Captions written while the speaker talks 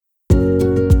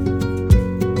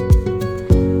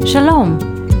Shalom,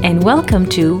 and welcome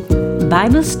to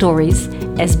Bible Stories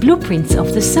as Blueprints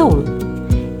of the Soul,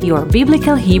 your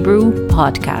Biblical Hebrew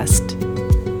podcast.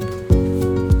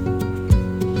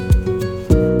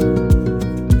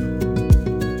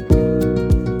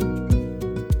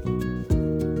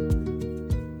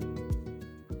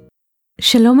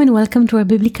 Shalom and welcome to our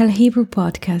Biblical Hebrew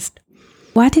podcast.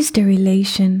 What is the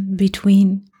relation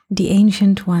between the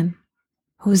Ancient One,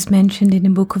 who is mentioned in the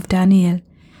book of Daniel,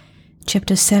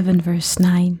 chapter 7, verse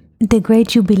 9, the Great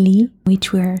Jubilee,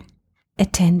 which we're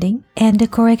attending, and the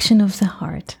correction of the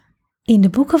heart? In the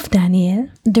book of Daniel,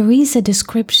 there is a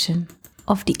description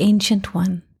of the Ancient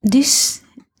One. This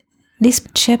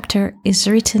chapter is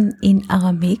written in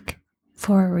Aramaic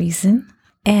for a reason,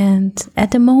 and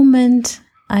at the moment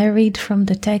I read from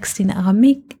the text in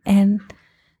Aramaic and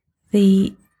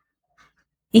the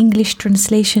English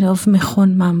translation of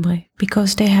Mechon Mamre,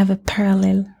 because they have a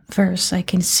parallel verse I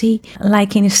can see,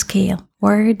 like in a scale,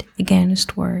 word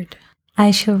against word.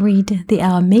 I shall read the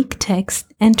Aramaic text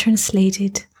and translate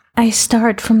it. I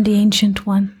start from the Ancient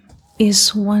One.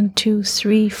 Is 1, 2,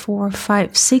 3, 4,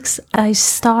 5, 6. I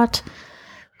start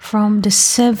from the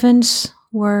 7th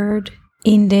word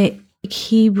in the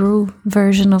Hebrew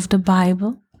version of the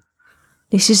Bible.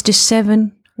 This is the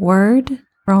 7th word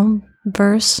from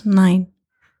verse 9.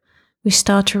 We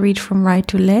start to read from right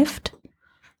to left,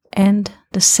 and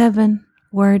the 7th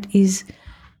word is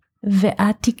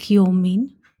Ve'atik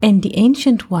Yomin, and the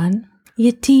Ancient One,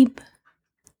 Yetib,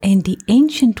 and the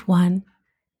Ancient One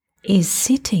is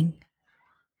sitting.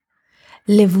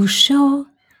 Levusho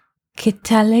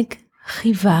Ketaleg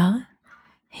Chivar,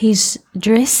 his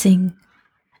dressing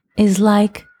is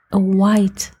like a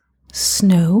white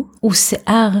snow,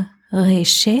 Use'ar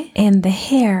Reshe, and the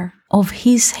hair of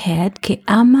his head,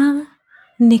 Ke'amar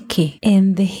Neke,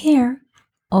 and the hair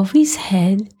of his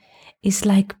head is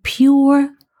like pure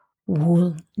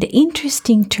wool. The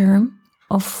interesting term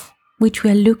of which we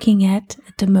are looking at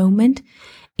the moment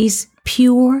is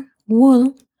pure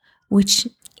wool, which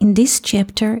in this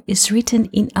chapter is written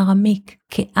in Aramaic,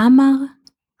 Ke'amar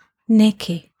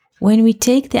Neke. When we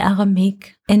take the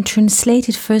Aramaic and translate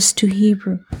it first to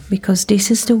Hebrew, because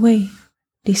this is the way,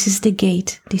 this is the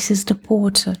gate, this is the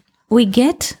portal, we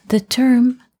get the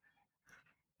term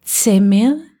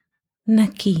Tzemer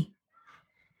Naki.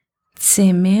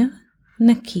 Tzemer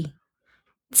Naki.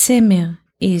 Tzemer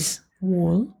is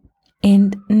wool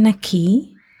and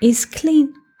Naki is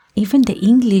clean. Even the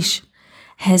English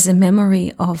has a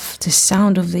memory of the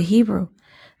sound of the Hebrew,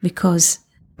 because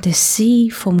the C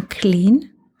from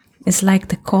clean is like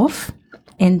the Kof,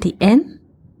 and the N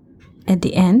at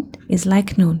the end is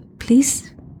like Nun.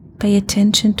 Please pay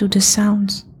attention to the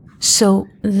sounds. So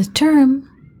the term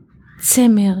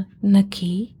Tzemer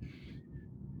Naki,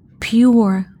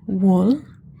 pure wool,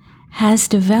 has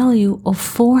the value of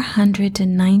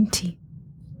 490.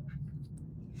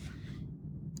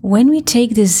 When we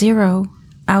take the 0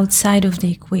 outside of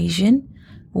the equation,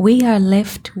 we are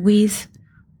left with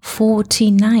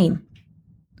 49.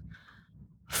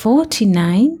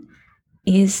 49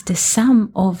 is the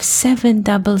sum of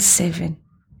 777.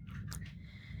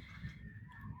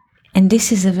 And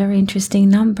this is a very interesting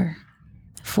number,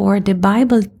 for the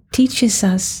Bible teaches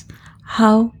us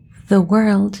how the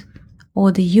world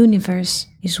or the universe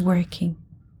is working.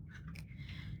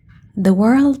 The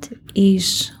world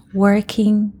is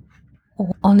working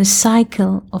on a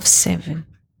cycle of 7.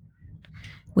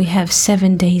 We have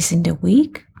 7 days in the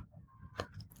week,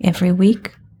 every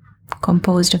week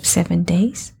composed of 7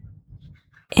 days.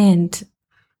 And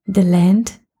the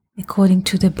land, according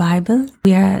to the Bible,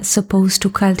 we are supposed to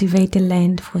cultivate the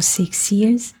land for 6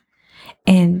 years.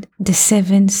 And the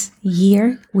 7th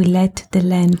year, we let the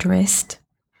land rest.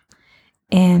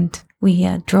 And we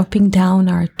are dropping down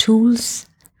our tools.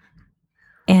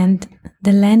 And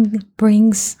the land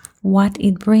brings what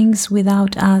it brings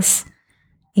without us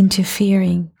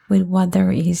interfering with what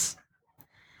there is.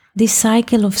 This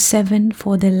cycle of 7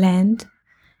 for the land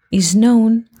is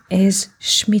known as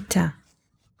Shemitah.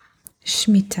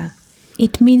 Shemitah.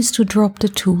 It means to drop the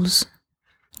tools,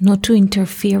 not to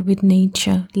interfere with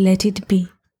nature, let it be.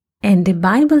 And the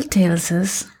Bible tells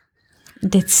us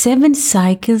that 7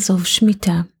 cycles of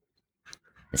Shemitah,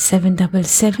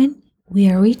 777, we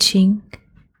are reaching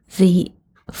the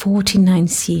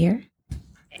 49th year.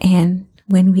 And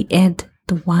when we add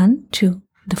the 1 to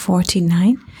the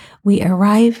 49, we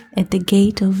arrive at the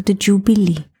gate of the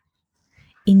Jubilee.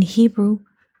 In Hebrew,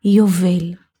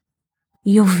 Yovel.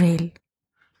 Yovel.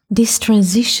 This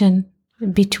transition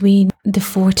between the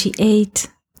 48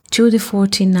 to the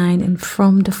 49 and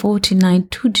from the 49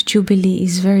 to the Jubilee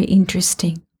is very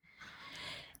interesting.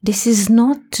 This is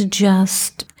not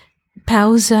just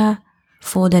pausa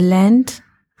for the land,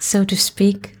 so to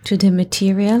speak, to the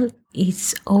material.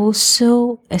 It's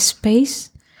also a space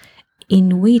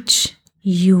in which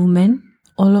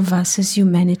all of us as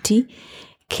humanity,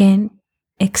 can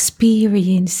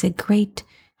experience a great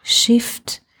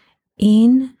shift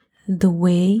in the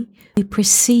way we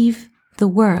perceive the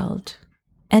world.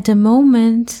 At the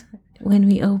moment, when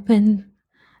we open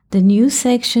the news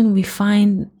section, we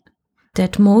find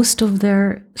that most of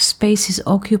their space is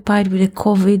occupied with the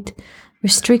COVID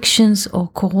restrictions, or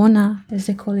Corona, as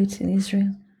they call it in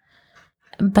Israel.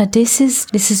 But this is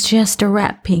just a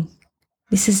wrapping.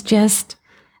 This is just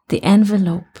the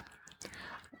envelope.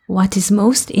 What is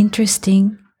most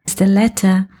interesting is the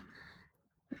letter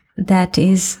that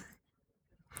is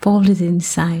folded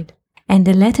inside. And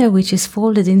the letter which is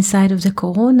folded inside of the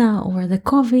Corona or the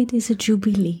COVID is a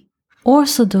Jubilee.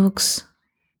 Orthodox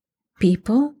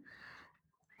people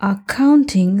are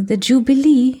counting the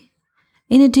Jubilee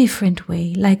in a different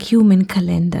way, like human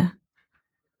calendar,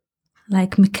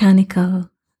 like mechanical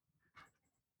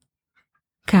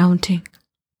counting.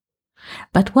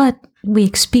 But what we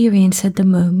experience at the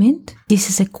moment, this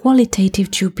is a qualitative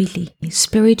Jubilee, a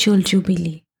spiritual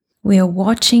Jubilee. We are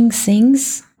watching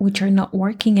things which are not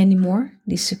working anymore,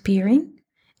 disappearing,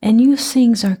 and new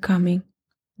things are coming.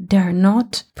 They are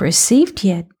not perceived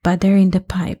yet, but they're in the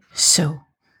pipe. So,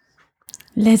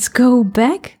 let's go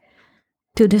back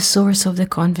to the source of the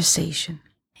conversation.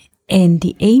 And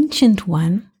the Ancient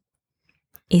One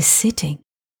is sitting.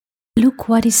 Look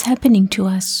what is happening to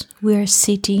us. We are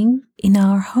sitting in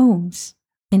our homes.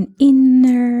 With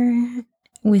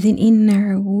an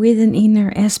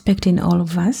inner aspect in all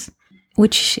of us,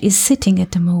 which is sitting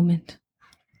at the moment.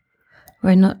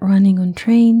 We're not running on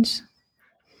trains.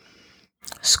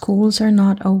 Schools are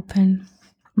not open.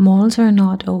 Malls are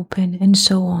not open, and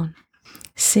so on.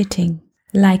 Sitting.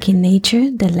 Like in nature,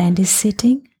 the land is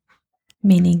sitting,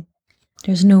 meaning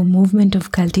there's no movement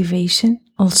of cultivation.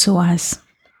 Also us.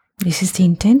 This is the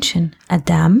intention.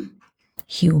 Adam,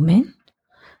 human,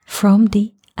 from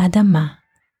the Adamah,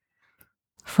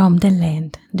 from the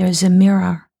land. There's a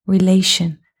mirror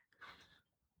relation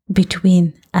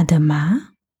between Adamah,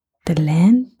 the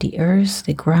land, the earth,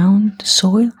 the ground, the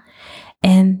soil,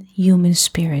 and human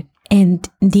spirit. And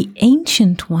the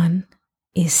Ancient One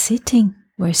is sitting.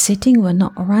 We're sitting, we're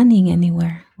not running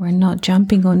anywhere. We're not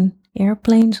jumping on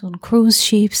airplanes, on cruise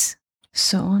ships,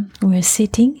 so on. We're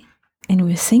sitting and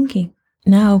we're thinking.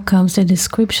 Now comes the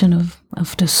description of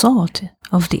the thought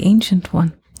of the Ancient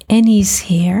One. And his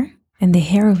hair, and the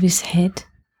hair of his head,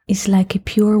 is like a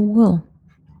pure wool.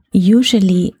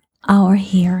 Usually our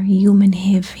hair, human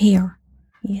have hair,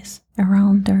 yes,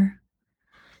 around their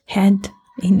head,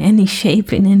 in any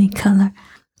shape, in any color.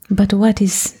 But what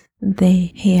is the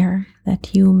hair that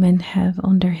humans have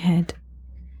on their head?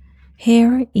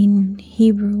 Hair in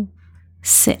Hebrew,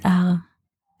 se'ar,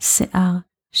 se'ar,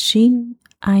 shin,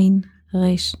 ein,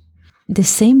 resh. The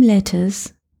same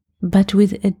letters, but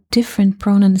with a different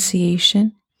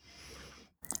pronunciation,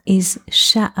 is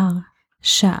sha'ar,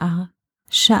 sha'ar.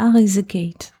 Sha'ar is a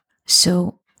gate.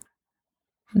 So,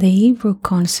 the Hebrew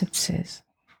concept says,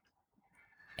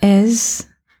 as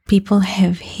people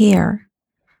have hair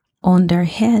on their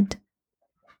head,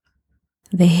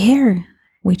 the hair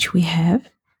which we have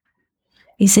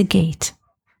is a gate.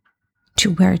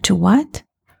 To where? To what?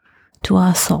 To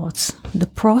our thoughts. The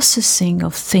processing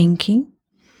of thinking,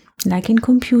 like in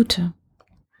computer,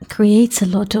 creates a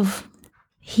lot of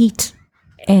heat.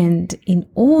 And in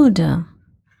order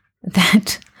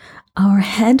that our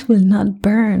head will not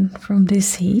burn from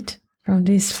this heat, from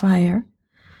this fire,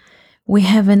 we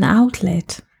have an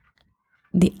outlet.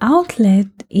 The outlet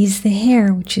is the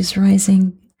hair which is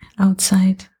rising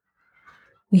outside.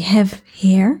 We have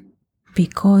hair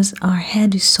because our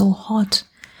head is so hot,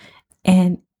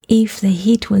 and if the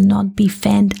heat will not be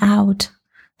fanned out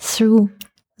through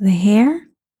the hair,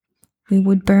 we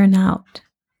would burn out.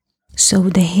 So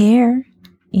the hair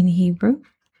in Hebrew,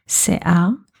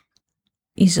 se'ar,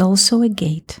 is also a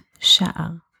gate,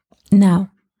 sha'ar.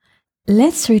 Now,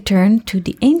 let's return to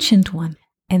the Ancient One.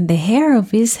 And the hair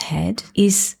of his head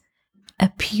is a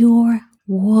pure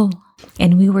wool.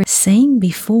 And we were saying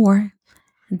before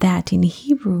that in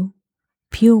Hebrew,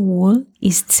 pure wool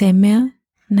is tzemer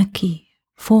naki,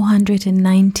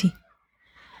 490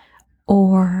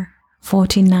 or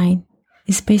 49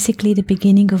 is basically the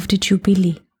beginning of the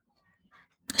Jubilee.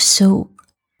 So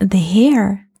the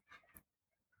hair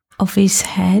of his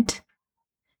head,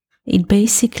 it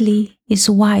basically is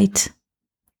white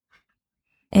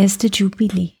as the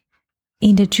Jubilee.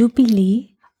 In the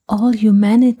Jubilee, all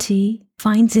humanity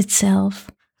finds itself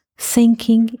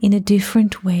thinking in a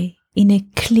different way, in a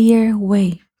clear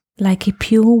way, like a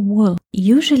pure wool.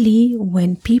 Usually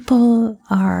when people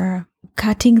are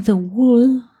cutting the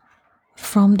wool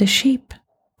from the sheep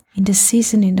in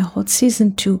the hot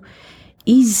season to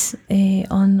ease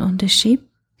on the sheep,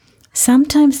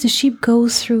 sometimes the sheep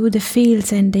goes through the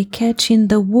fields and they catch in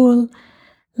the wool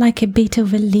like a bit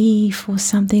of a leaf or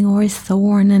something, or a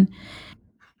thorn, and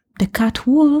the cut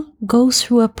wool goes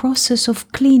through a process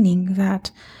of cleaning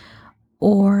that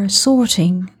or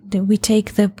sorting. We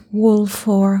take the wool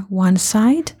for one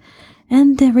side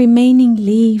and the remaining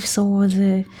leaves or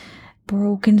the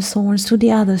broken thorns to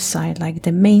the other side. Like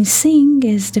the main thing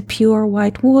is the pure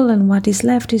white wool, and what is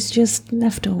left is just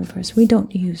leftovers. We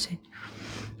don't use it.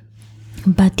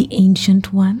 But the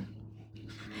Ancient One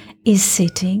is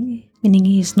sitting, meaning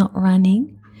he is not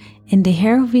running, and the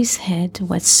hair of his head,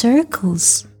 what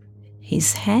circles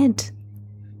his head,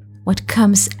 what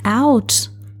comes out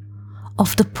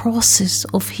of the process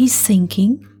of his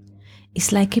thinking,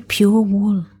 is like a pure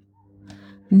wool.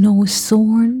 No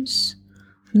thorns,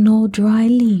 no dry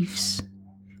leaves.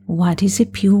 What is a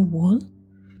pure wool?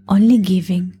 Only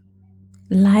giving,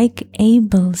 like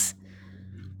Abel's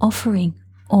offering,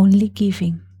 only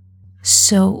giving.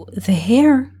 So the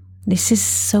hair, this is,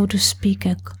 so to speak,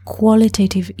 a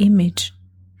qualitative image.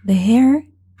 The hair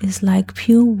is like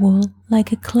pure wool,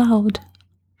 like a cloud,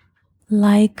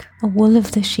 like a wool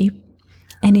of the sheep,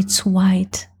 and it's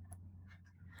white,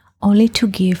 only to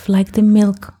give, like the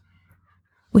milk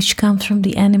which comes from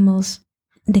the animals.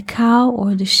 The cow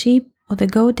or the sheep or the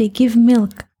goat, they give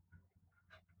milk.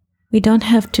 We don't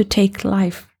have to take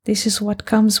life. This is what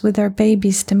comes with our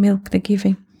babies, the milk, the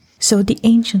giving. So the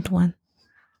Ancient One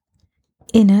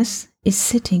in us is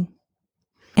sitting.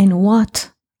 And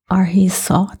what are his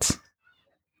thoughts?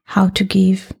 How to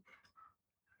give,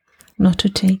 not to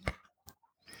take.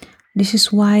 This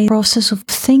is why the process of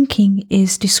thinking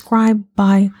is described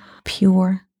by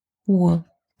pure wool.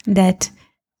 That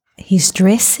his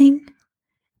dressing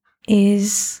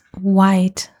is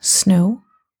white snow,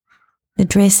 the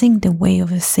dressing, the way of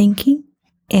his thinking,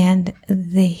 and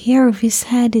the hair of his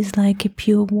head is like a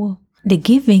pure wool. The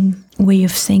giving way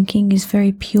of thinking is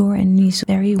very pure and is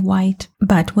very white.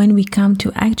 But when we come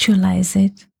to actualize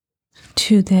it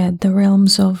to the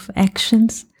realms of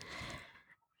actions,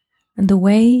 the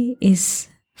way is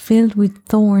filled with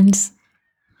thorns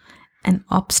and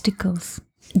obstacles.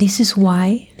 This is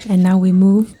why, and now we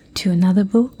move to another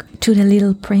book, to The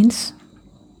Little Prince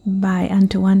by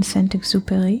Antoine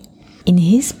Saint-Exupéry. In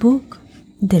his book,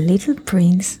 the little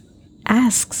prince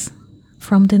asks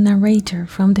from the narrator,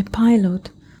 from the pilot,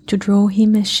 to draw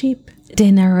him a sheep.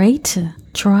 The narrator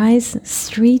tries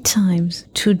 3 times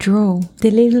to draw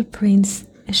the little prince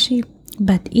a sheep,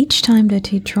 but each time that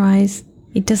he tries,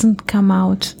 it doesn't come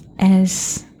out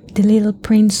as the little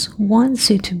prince wants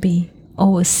it to be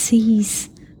or sees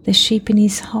the sheep in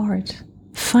his heart.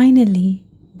 Finally,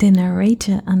 the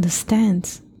narrator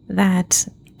understands that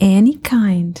any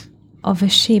kind of a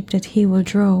sheep that he will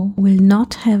draw will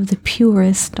not have the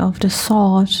purest of the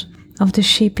thought of the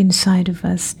sheep inside of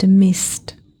us, the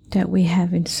mist that we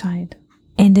have inside.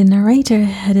 And the narrator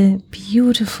had a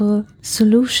beautiful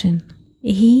solution.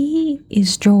 He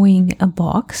is drawing a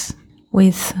box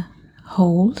with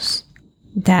holes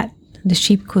that the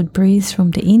sheep could breathe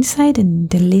from the inside and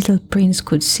the little prince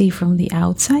could see from the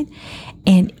outside.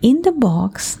 And in the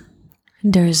box,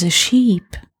 there's a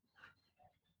sheep.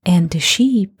 And the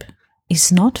sheep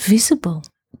is not visible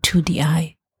to the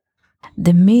eye.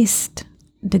 The mist,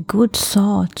 the good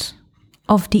thought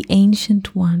of the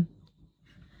Ancient One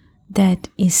that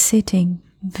is sitting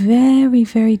very,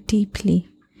 very deeply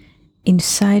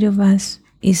inside of us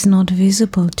is not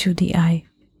visible to the eye.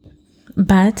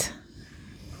 But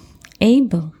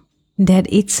Abel,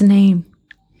 that its name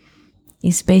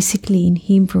is basically in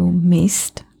Hebrew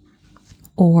mist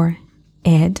or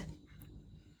Ed,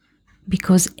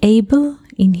 because Abel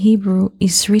in Hebrew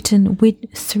is written with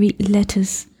 3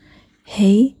 letters,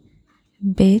 He,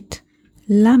 Bet,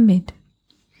 Lamed.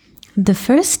 The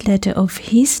first letter of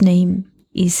his name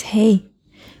is He,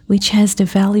 which has the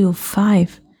value of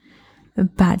 5,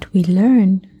 but we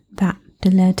learn that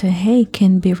the letter He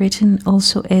can be written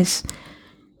also as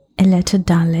a letter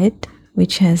Dalet,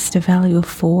 which has the value of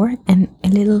 4, and a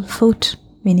little foot,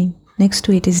 meaning next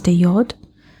to it is the Yod,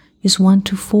 is 1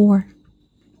 to 4.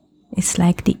 It's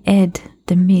like the Ed,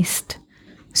 the mist.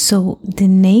 So the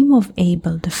name of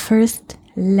Abel, the first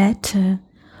letter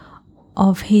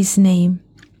of his name,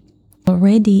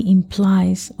 already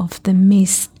implies of the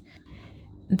mist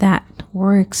that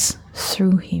works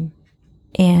through him.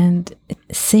 And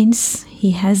since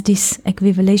he has this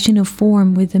equivalation of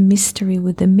form with the mystery,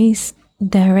 with the mist,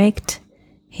 direct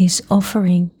his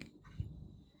offering.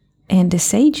 And the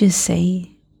sages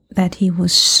say that he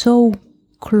was so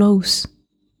close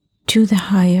to the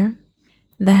higher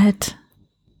that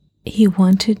he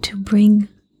wanted to bring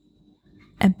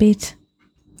a bit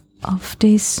of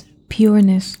this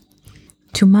pureness,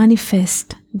 to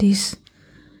manifest this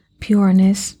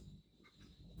pureness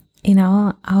in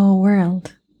our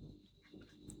world.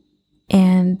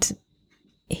 And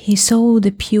he saw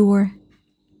the pure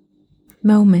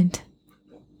moment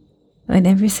when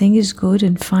everything is good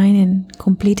and fine and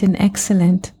complete and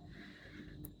excellent.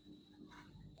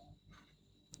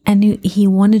 And he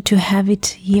wanted to have it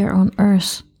here on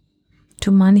earth,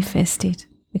 to manifest it,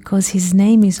 because his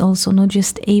name is also not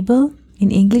just Abel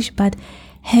in English, but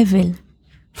Hevel,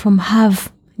 from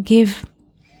Hav, give,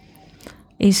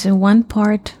 is one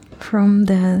part from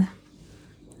the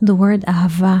word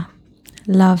Ahava,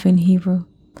 love in Hebrew,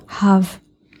 Hav.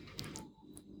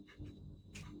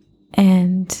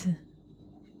 And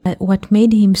what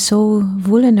made him so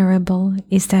vulnerable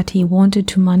is that he wanted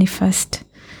to manifest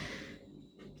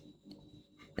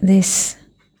this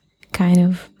kind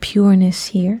of pureness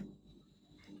here.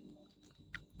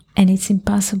 And it's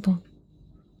impossible.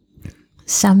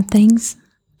 Some things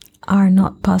are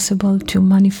not possible to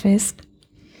manifest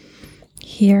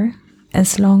here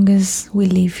as long as we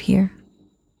live here.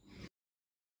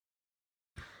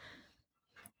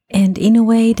 And in a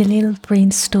way, the Little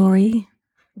Prince story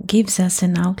gives us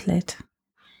an outlet.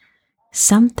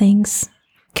 Some things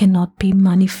cannot be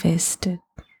manifested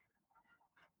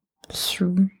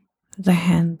through the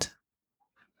hand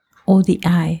or the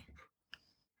eye,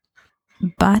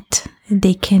 but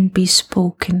they can be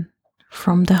spoken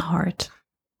from the heart.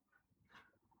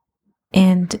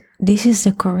 And this is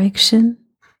the correction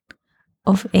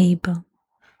of Abel,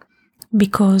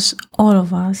 because all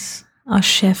of us are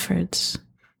shepherds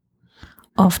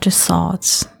of the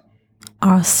thoughts.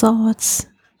 Our thoughts,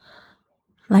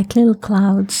 like little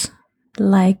clouds,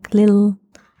 like little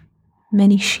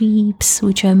many sheeps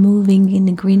which are moving in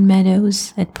the green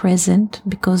meadows at present,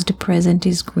 because the present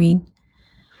is green.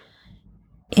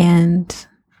 And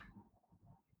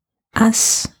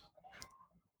us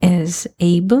as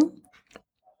Abel,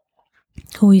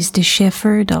 who is the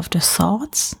shepherd of the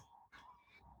thoughts,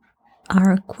 are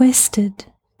requested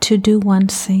to do one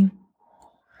thing: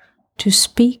 to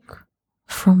speak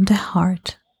from the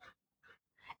heart.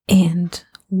 And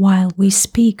while we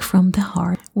speak from the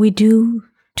heart, we do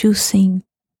two things.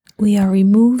 We are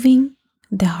removing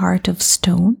the heart of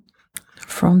stone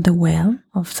from the well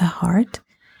of the heart,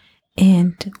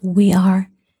 and we are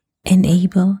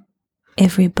enable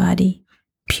everybody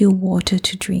pure water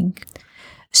to drink.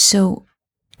 So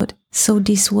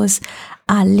this was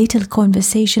a little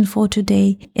conversation for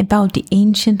today about the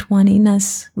Ancient One in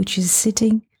us, which is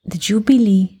sitting, the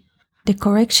Jubilee, the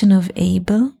correction of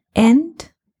Abel,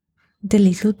 and the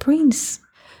Little Prince,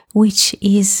 which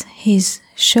is his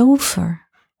chauffeur.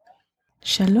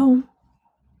 Shalom.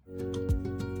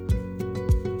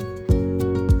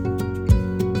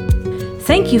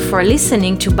 Thank you for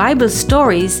listening to Bible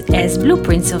Stories as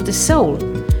Blueprints of the Soul.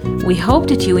 We hope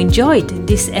that you enjoyed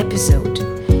this episode.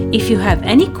 If you have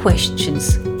any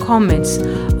questions, comments,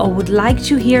 or would like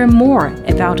to hear more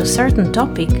about a certain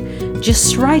topic,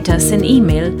 just write us an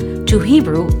email to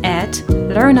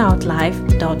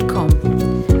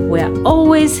hebrew@learnoutlive.com. We are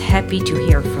always happy to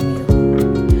hear from you.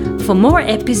 For more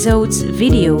episodes,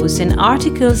 videos, and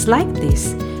articles like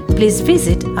this, please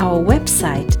visit our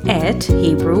website at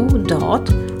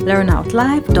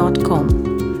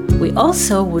hebrew.learnoutlive.com. We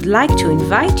also would like to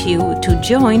invite you to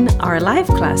join our live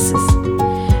classes.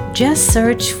 Just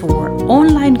search for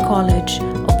Online College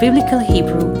of Biblical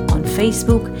Hebrew on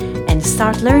Facebook and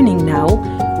start learning now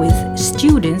with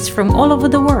students from all over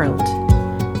the world.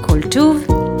 Kol Tuv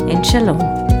and Shalom.